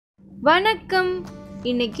வணக்கம்.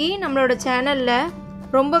 இன்னைக்கு நம்மளோட சேனல்ல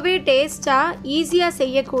ரொம்பவே டேஸ்டா ஈஸியா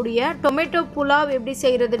செய்யக்கூடிய டொமேட்டோ புலாவ் எப்படி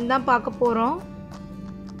செய்யறதுன்னு தான் பார்க்க போறோம்.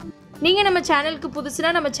 நீங்க நம்ம சேனலுக்கு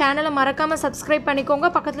புதுசுனா நம்ம சேனலை மறக்காம சப்ஸ்கிரைப் பண்ணிக்கோங்க.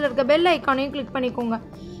 பக்கத்துல இருக்க பெல் ஐகானையும் கிளிக் பண்ணிக்கோங்க.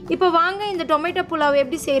 இப்போ வாங்க இந்த டொமேட்டோ புலாவ்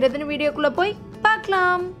எப்படி செய்யறதுன்னு வீடியோக்குள்ள போய்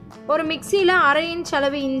பார்க்கலாம். ஒரு மிக்ஸில 1/2 இன்ச்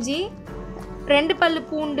அளவு இஞ்சி, 2 பல்லு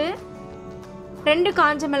பூண்டு, 2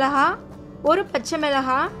 காஞ்ச மிளகாய், 1 பச்சை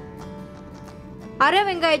மிளகாய், அரை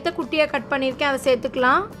வெங்காயத்தை குட்டியா கட் பண்ணியிருக்கேன், அதை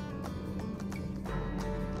சேர்த்துக்கலாம்.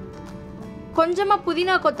 கொஞ்சமா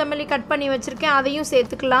புதினா கொத்தமல்லி கட் பண்ணி வச்சிருக்கேன், அதையும்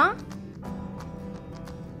சேர்த்துக்கலாம்.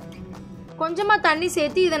 கொஞ்சமா தண்ணி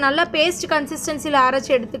சேர்த்து இதை நல்லா பேஸ்ட் கன்சிஸ்டன்சியில்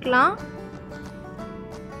அரைச்சி எடுத்துக்கலாம்.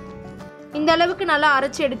 இந்த அளவுக்கு நல்லா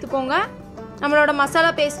அரைச்சி எடுத்துக்கோங்க. நம்மளோட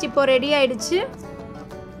மசாலா பேஸ்ட் இப்போ ரெடி ஆயிடுச்சு.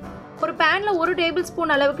 ஒரு பேனில் 1 டேபிள்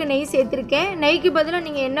ஸ்பூன் அளவுக்கு நெய் சேர்த்துருக்கேன். நெய்க்கு பதிலாக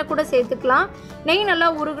நீங்கள் எண்ணெய் கூட சேர்த்துக்கலாம். நெய் நல்லா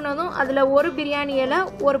உருகுனதும் அதில் 1 பிரியாணி இலை,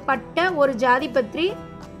 1 பட்டை, 1 ஜாதிபத்திரி,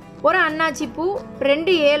 1 அன்னாச்சி பூ,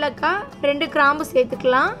 2 ஏலக்காய், 2 கிராம்பு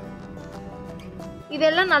சேர்த்துக்கலாம்.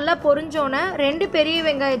 இதெல்லாம் நல்லா பொரிஞ்சோன்னே 2 பெரிய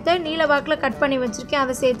வெங்காயத்தை நீல வாக்கில் கட் பண்ணி வச்சுருக்கேன்,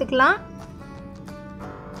 அதை சேர்த்துக்கலாம்.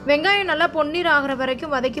 வெங்காயம் நல்லா பொன்னீர் ஆகிற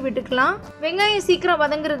வரைக்கும் வதக்கி விட்டுக்கலாம். வெங்காயம் சீக்கிரம்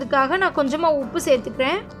வதங்குறதுக்காக நான் கொஞ்சமாக உப்பு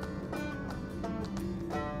சேர்த்துக்கிறேன்.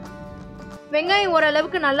 வெங்காயம்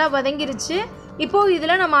ஓரளவுக்கு நல்லா வதங்கிருச்சு. இப்போது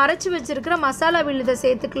இதில் நம்ம அரைச்சி வச்சுருக்கிற மசாலா விழுதை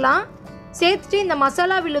சேர்த்துக்கலாம். சேர்த்துட்டு இந்த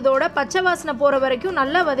மசாலா விழுதோட பச்சை வாசனை போகிற வரைக்கும்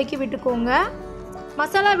நல்லா வதக்கி விட்டுக்கோங்க.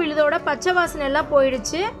 மசாலா விழுதோட பச்சை வாசனை எல்லாம்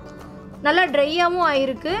போயிடுச்சு, நல்லா ட்ரையாகவும்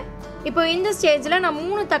ஆயிருக்கு. இப்போ இந்த ஸ்டேஜில் நான்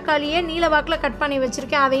 3 தக்காளியை நீல வாக்கில் கட் பண்ணி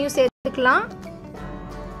வச்சுருக்கேன், அதையும் சேர்த்துக்கலாம்.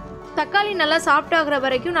 தக்காளி நல்லா சாஃப்ட் ஆகிற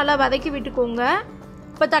வரைக்கும் நல்லா வதக்கி விட்டுக்கோங்க.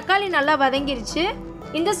 இப்போ தக்காளி நல்லா வதங்கிருச்சு.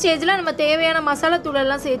 இந்த ஸ்டேஜில் நம்ம தேவையான மசாலா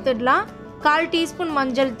தூளெல்லாம் சேர்த்துடலாம். 1/4 டீஸ்பூன்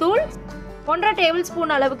மஞ்சள் தூள், 1/2 டேபிள்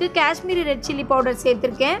ஸ்பூன் அளவுக்கு காஷ்மீரி ரெட் சில்லி பவுடர்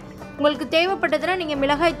சேர்த்துருக்கேன். உங்களுக்கு தேவைப்பட்டதுன்னா நீங்கள்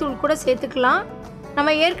மிளகாய் தூள் கூட சேர்த்துக்கலாம்.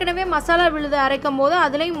 நம்ம ஏற்கனவே மசாலா விழுது அரைக்கும் போது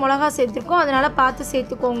அதுலேயும் மிளகா சேர்த்துருக்கோம், அதனால் பார்த்து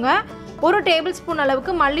சேர்த்துக்கோங்க. 1 டேபிள் ஸ்பூன்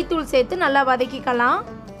அளவுக்கு மல்லித்தூள் சேர்த்து நல்லா வதக்கிக்கலாம்.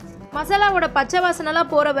 மசாலாவோட பச்சை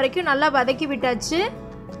வாசனைலாம் போகிற வரைக்கும் நல்லா வதக்கி விட்டாச்சு.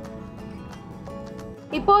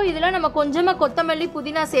 இப்போது இதில் நம்ம கொஞ்சமாக கொத்தமல்லி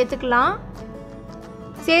புதினா சேர்த்துக்கலாம்.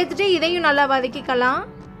 சேர்த்துட்டு இதையும் நல்லா வதக்கிக்கலாம்.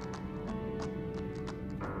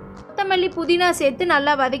 கொத்தமல்லி புதினா சேர்த்து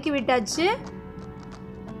நல்லா வதக்கி விட்டாச்சு.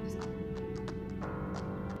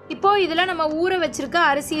 இப்போ இதில் நம்ம ஊற வச்சிருக்க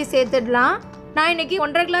அரிசியை சேர்த்துடலாம். நான் இன்னைக்கு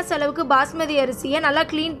 1.5 கிளாஸ் அளவுக்கு பாஸ்மதி அரிசியை நல்லா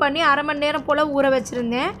க்ளீன் பண்ணி 1/2 மணி நேரம் போல் ஊற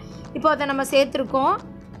வச்சுருந்தேன். இப்போ அதை நம்ம சேர்த்துருக்கோம்.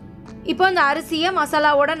 இப்போ அந்த அரிசியை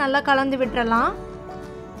மசாலாவோட நல்லா கலந்து விட்டுறலாம்.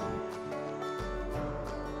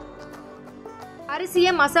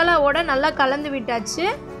 அரிசியை மசாலாவோட நல்லா கலந்து விட்டாச்சு.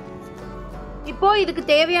 இப்போ இதுக்கு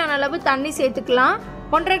தேவையான அளவு தண்ணி சேர்த்துக்கலாம்.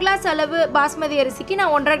 1.5 கிளாஸ் அளவு பாஸ்மதி அரிசிக்கு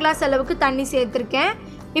நான் 1.5 கிளாஸ் அளவுக்கு தண்ணி சேர்த்துருக்கேன்.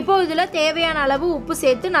 இப்போது இதில் தேவையான அளவு உப்பு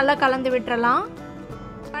சேர்த்து நல்லா கலந்து விட்டுறலாம்.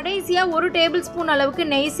 கடைசியாக 1 டேபிள் ஸ்பூன் அளவுக்கு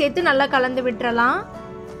நெய் சேர்த்து நல்லா கலந்து விட்டுறலாம்.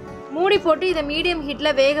 மூடி போட்டு இதை மீடியம்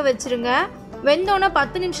ஹீட்டில் வேக வச்சுருங்க. வெந்தோன்னே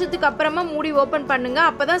 10 நிமிஷத்துக்கு அப்புறமா மூடி ஓப்பன் பண்ணுங்கள்.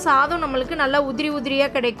 அப்போ தான் சாதம் நம்மளுக்கு நல்லா உதிரி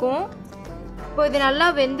உதிரியாக கிடைக்கும். இப்போ இது நல்லா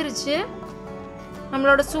வெந்துருச்சு.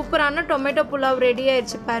 நம்மளோட சூப்பரான டொமேட்டோ புலாவ் ரெடி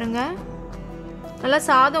ஆயிடுச்சு பாருங்கள். நல்லா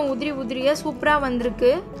சாதம் உதிரி உதிரியாக சூப்பராக வந்திருக்கு.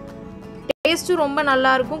 டேஸ்ட்டும் ரொம்ப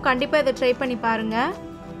நல்லாயிருக்கும். கண்டிப்பாக இதை ட்ரை பண்ணி பாருங்கள்.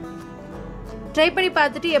 ட்ரை பண்ணி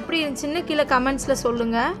பார்த்துட்டு எப்படி இருந்துச்சுன்னு கீழே கமெண்ட்ஸில்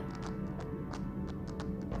சொல்லுங்கள்.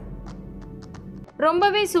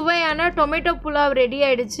 ரொம்பவே சுவையான டொமேட்டோ புலாவ் ரெடி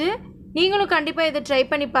ஆயிடுச்சு. நீங்களும் கண்டிப்பாக இதை ட்ரை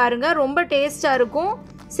பண்ணி பாருங்கள். ரொம்ப டேஸ்ட்டாக இருக்கும்.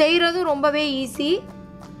 செய்கிறதும் ரொம்பவே ஈஸி.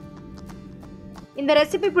 இந்த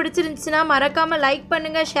ரெசிபி பிடிச்சிருந்துச்சுன்னா மறக்காமல் லைக்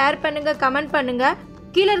பண்ணுங்கள், ஷேர் பண்ணுங்கள், கமெண்ட் பண்ணுங்கள்.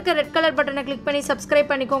 கீழே இருக்க ரெட் கலர் பட்டனை கிளிக் பண்ணி சப்ஸ்கிரைப்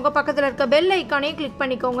பண்ணிக்கோங்க. பக்கத்தில் இருக்க பெல் ஐக்கானையும் கிளிக்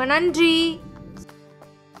பண்ணிக்கோங்க. நன்றி.